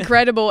 He's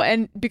incredible.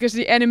 And because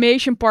the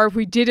animation part,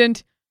 we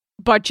didn't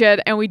budget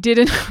and we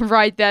didn't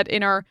write that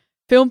in our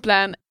film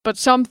plan. But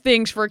some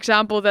things, for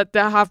example, that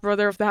the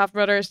half-brother of the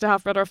half-brother is the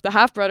half-brother of the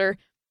half-brother,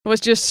 was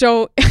just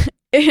so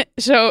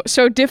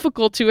so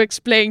difficult to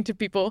explain to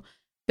people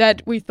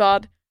that we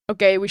thought,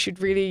 okay, we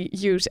should really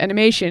use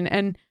animation.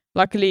 And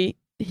luckily,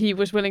 he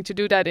was willing to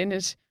do that in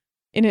his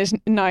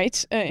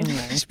nights.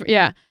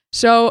 Yeah.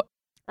 So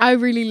I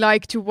really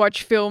like to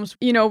watch films,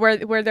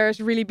 where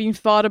there's really been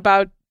thought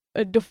about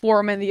the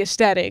form and the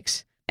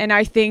aesthetics. And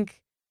I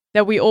think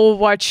that we all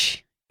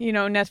watch,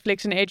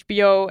 Netflix and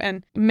HBO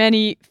and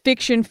many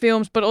fiction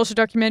films, but also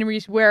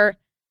documentaries where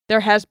there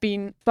has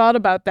been thought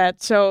about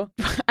that. So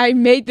I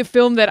made the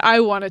film that I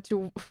wanted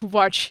to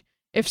watch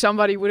if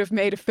somebody would have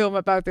made a film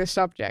about this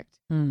subject.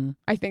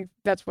 I think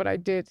that's what I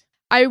did.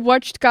 I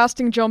watched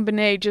Casting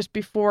JonBenet just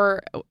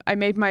before I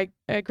made my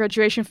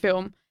graduation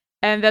film.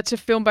 And that's a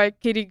film by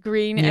Kitty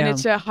Green. Yeah. And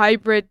it's a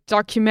hybrid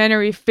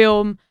documentary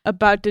film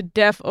about the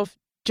death of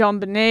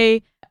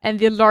JonBenet and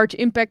the large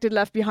impact it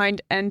left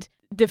behind. And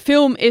the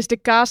film is the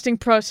casting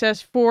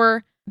process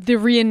for the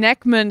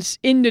reenactments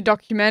in the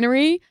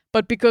documentary.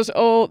 But because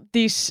all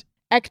these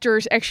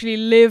actors actually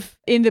live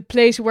in the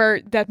place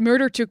where that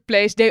murder took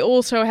place, they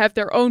also have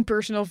their own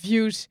personal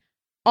views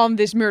on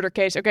this murder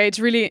case. Okay, it's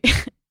really...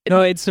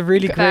 No, it's a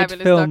really great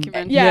fabulous film.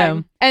 documentary.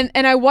 Yeah. And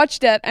I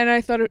watched that and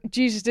I thought,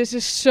 Jesus, this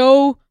is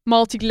so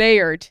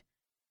multi-layered.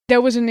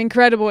 That was an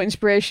incredible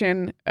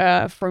inspiration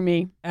for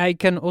me. I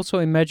can also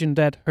imagine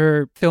that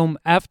her film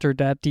after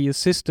that, The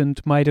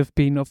Assistant, might have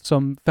been of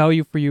some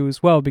value for you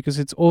as well, because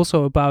it's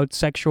also about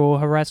sexual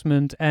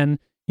harassment and,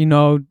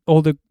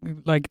 all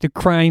the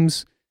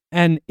crimes.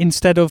 And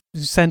instead of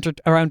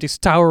centered around this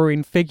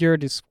towering figure,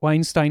 this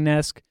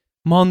Weinstein-esque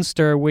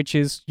monster, which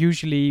is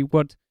usually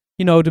what,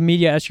 the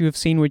media, as you have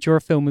seen with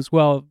your film as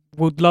well,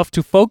 would love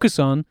to focus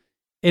on,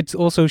 it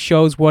also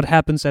shows what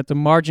happens at the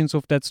margins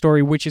of that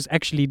story, which is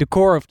actually the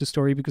core of the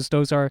story, because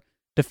those are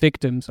the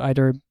victims,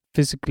 either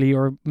physically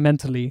or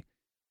mentally.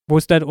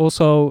 Was that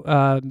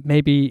also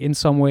maybe in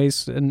some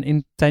ways an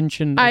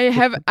intention?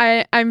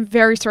 I'm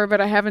very sorry, but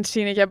I haven't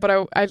seen it yet,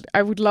 but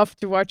I would love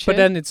to watch it. But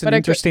then it's an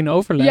interesting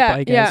overlap,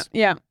 I guess.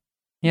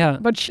 Yeah.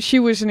 But she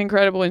was an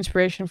incredible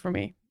inspiration for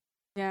me.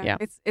 Yeah.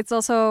 It's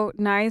also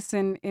nice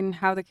in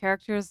how the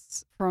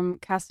characters from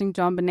Casting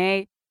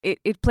JonBenet,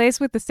 it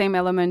plays with the same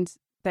element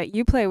that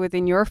you play with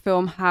in your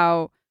film,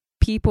 how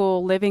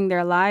people living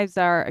their lives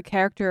are a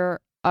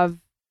character of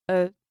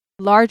a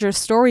larger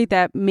story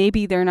that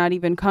maybe they're not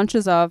even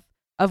conscious of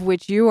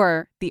which you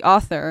are the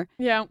author.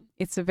 Yeah.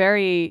 It's a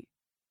very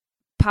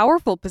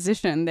powerful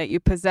position that you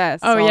possess.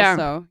 Oh,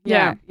 also.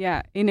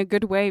 Yeah. In a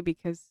good way,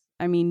 because,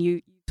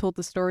 you told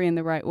the story in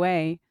the right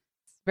way.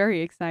 It's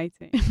very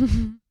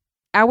exciting.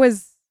 I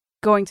was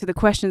going to the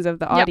questions of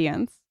the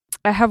audience.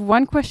 I have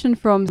one question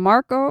from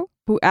Marco,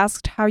 who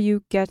asked how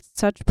you get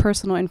such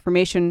personal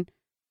information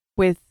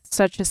with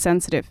such a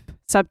sensitive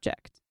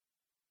subject.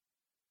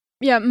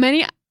 Yeah,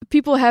 many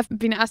people have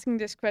been asking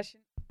this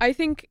question. I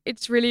think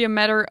it's really a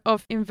matter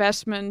of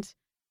investment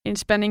in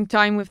spending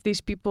time with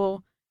these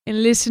people,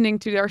 in listening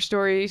to their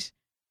stories,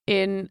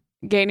 in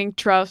gaining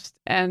trust.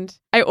 And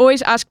I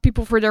always ask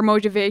people for their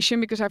motivation,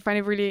 because I find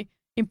it really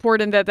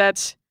important that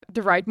that's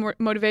the right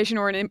motivation,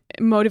 or an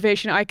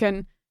motivation I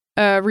can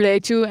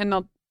relate to, and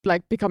not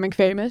like becoming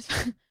famous.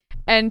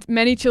 And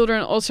many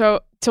children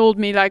also told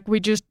me, we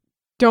just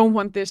don't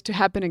want this to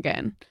happen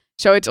again.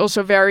 So it's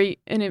also a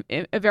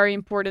very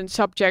important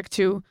subject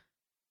to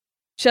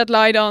shed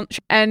light on.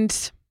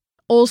 And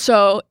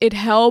also it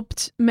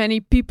helped many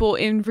people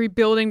in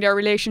rebuilding their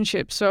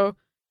relationships. So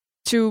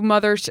two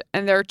mothers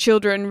and their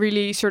children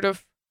really sort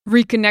of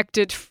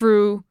reconnected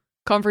through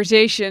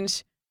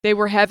conversations they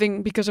were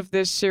having because of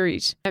this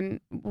series. And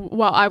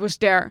while I was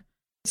there,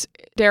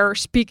 they're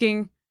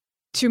speaking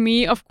to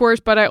me, of course,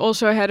 but I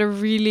also had a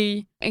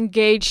really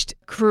engaged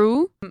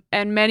crew.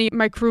 And many of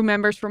my crew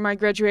members from my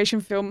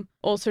graduation film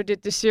also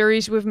did the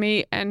series with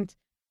me. And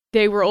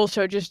they were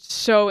also just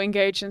so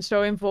engaged and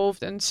so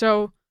involved and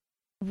so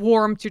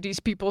warm to these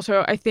people.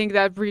 So I think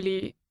that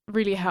really,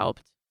 really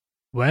helped.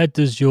 Where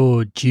does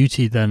your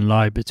duty then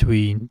lie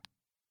between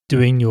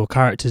doing your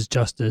characters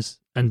justice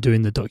and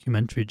doing the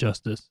documentary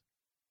justice?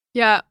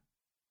 Yeah,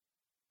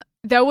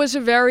 that was a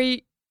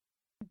very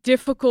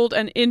difficult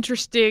and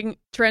interesting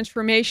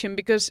transformation,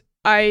 because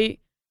I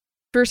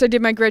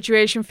did my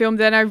graduation film,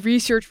 then I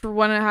researched for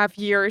 1.5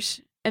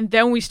 years, and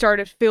then we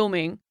started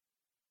filming.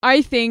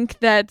 I think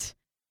that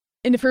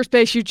in the first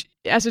place,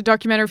 as a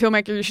documentary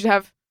filmmaker, you should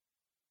have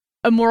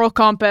a moral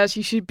compass,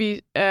 you should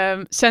be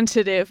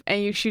sensitive,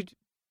 and you should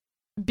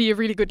be a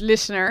really good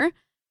listener.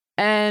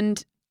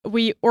 And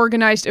we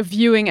organized a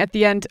viewing at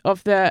the end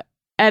of the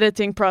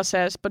editing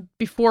process, but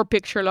before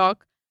Picture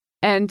Lock,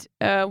 and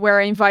where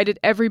I invited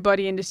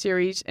everybody in the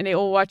series and they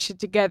all watched it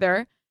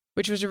together,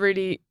 which was a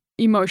really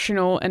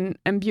emotional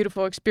and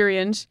beautiful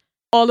experience.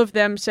 All of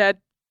them said,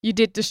 "You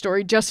did the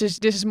story justice.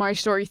 This is my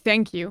story.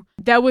 Thank you."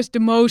 That was the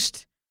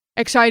most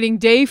exciting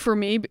day for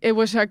me. It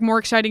was more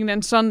exciting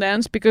than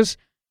Sundance, because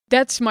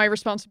that's my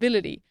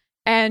responsibility.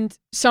 And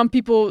some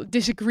people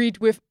disagreed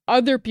with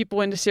other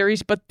people in the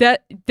series, but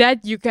that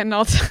you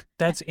cannot.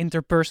 That's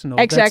interpersonal.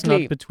 Exactly.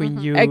 That's not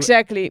between you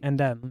exactly. and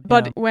them.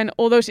 But when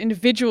all those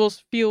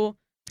individuals feel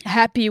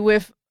happy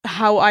with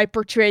how I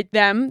portrayed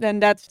them, then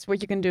that's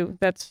what you can do.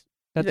 That's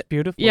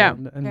beautiful. Yeah.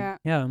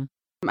 Yeah.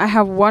 I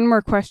have one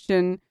more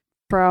question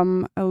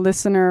from a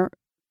listener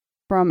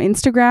from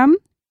Instagram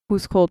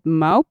who's called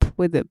Maup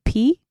with a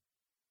P,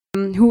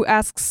 who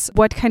asks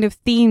what kind of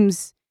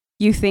themes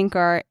you think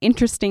are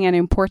interesting and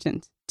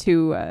important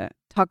to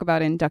talk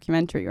about in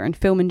documentary or in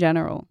film in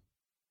general.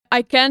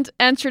 I can't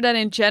answer that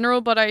in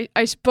general, but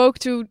I spoke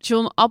to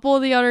John Appel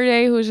the other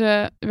day, who's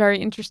a very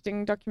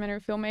interesting documentary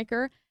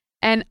filmmaker.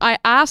 And I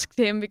asked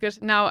him,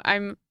 because now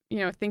I'm,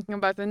 thinking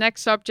about the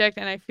next subject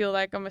and I feel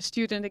like I'm a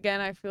student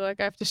again. I feel like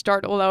I have to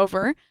start all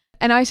over.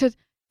 And I said,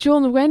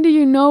 John, when do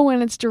you know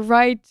when it's the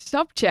right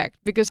subject?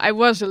 Because I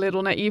was a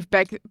little naive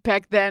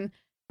back then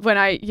when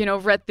I,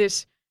 read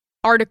this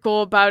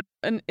article about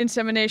an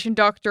insemination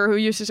doctor who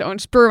used his own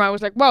sperm. I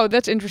was like, wow,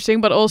 that's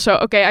interesting. But also,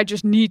 okay, I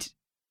just need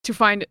to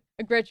find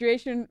a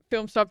graduation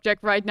film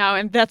subject right now,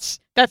 and that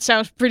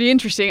sounds pretty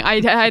interesting. I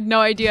had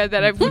no idea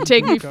that it would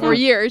take me 4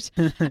 years,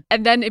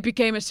 and then it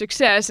became a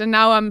success, and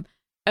now I'm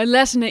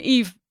less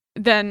naive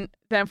than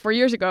 4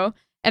 years ago.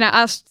 And I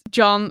asked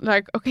John,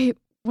 like, okay,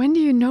 when do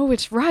you know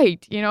it's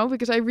right?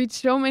 Because I read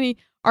so many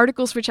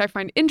articles which I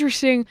find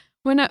interesting.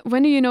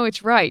 When do you know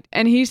it's right?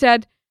 And he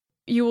said,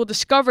 you will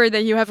discover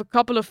that you have a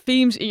couple of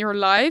themes in your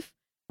life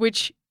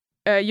which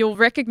you'll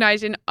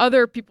recognize in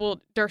other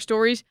people, their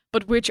stories,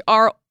 but which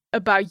are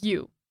about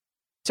you.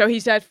 So he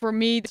said, for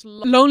me, it's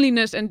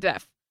loneliness and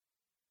death.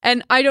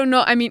 And I don't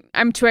know, I mean,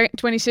 I'm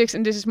 26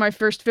 and this is my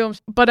first film,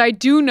 but I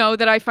do know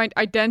that I find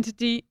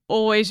identity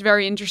always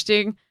very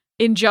interesting,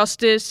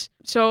 injustice.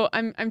 So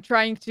I'm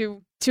trying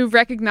to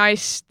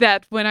recognize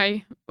that when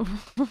I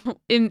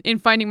in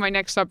finding my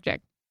next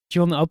subject.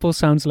 John Appel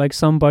sounds like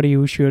somebody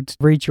who should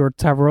read your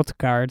tarot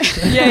cards.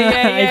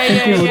 Yeah. I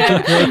think he would be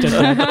great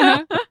at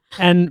that.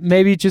 And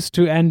maybe just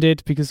to end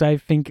it, because I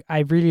think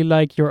I really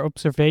like your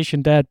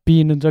observation that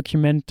being a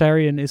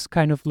documentarian is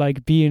kind of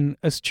like being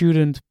a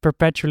student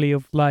perpetually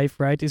of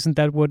life, right? Isn't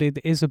that what it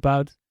is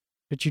about?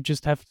 That you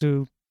just have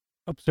to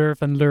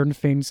observe and learn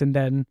things and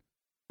then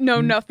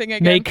nothing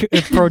again. Make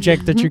a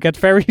project that you get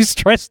very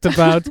stressed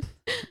about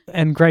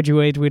and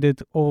graduate with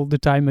it all the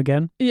time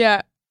again.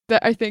 Yeah,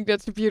 I think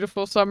that's a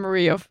beautiful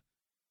summary of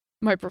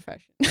my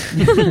profession.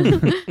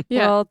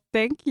 Yeah. Well,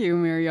 thank you,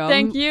 Miriam.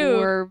 Thank you.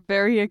 We're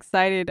very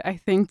excited, I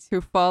think,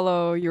 to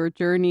follow your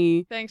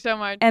journey. Thanks so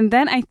much. And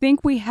then I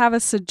think we have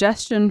a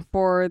suggestion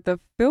for the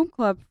film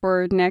club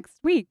for next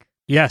week.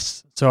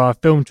 Yes, so our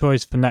film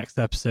choice for next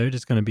episode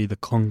is going to be The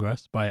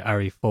Congress by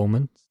Ari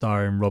Folman,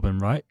 starring Robin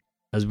Wright,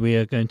 as we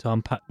are going to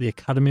unpack the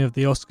Academy of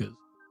the Oscars,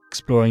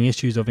 exploring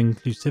issues of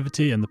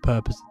inclusivity and the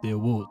purpose of the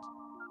awards.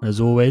 And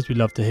as always, we'd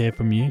love to hear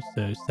from you,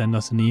 so send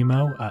us an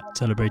email at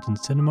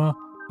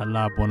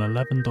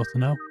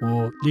celebratingcinema@lab111.nl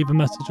or leave a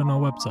message on our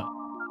website.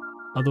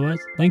 Otherwise,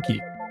 thank you.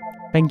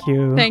 Thank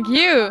you. Thank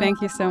you. Thank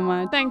you so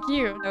much. Thank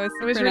you. That was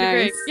It was super really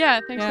great. nice.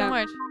 Yeah, thanks so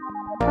much.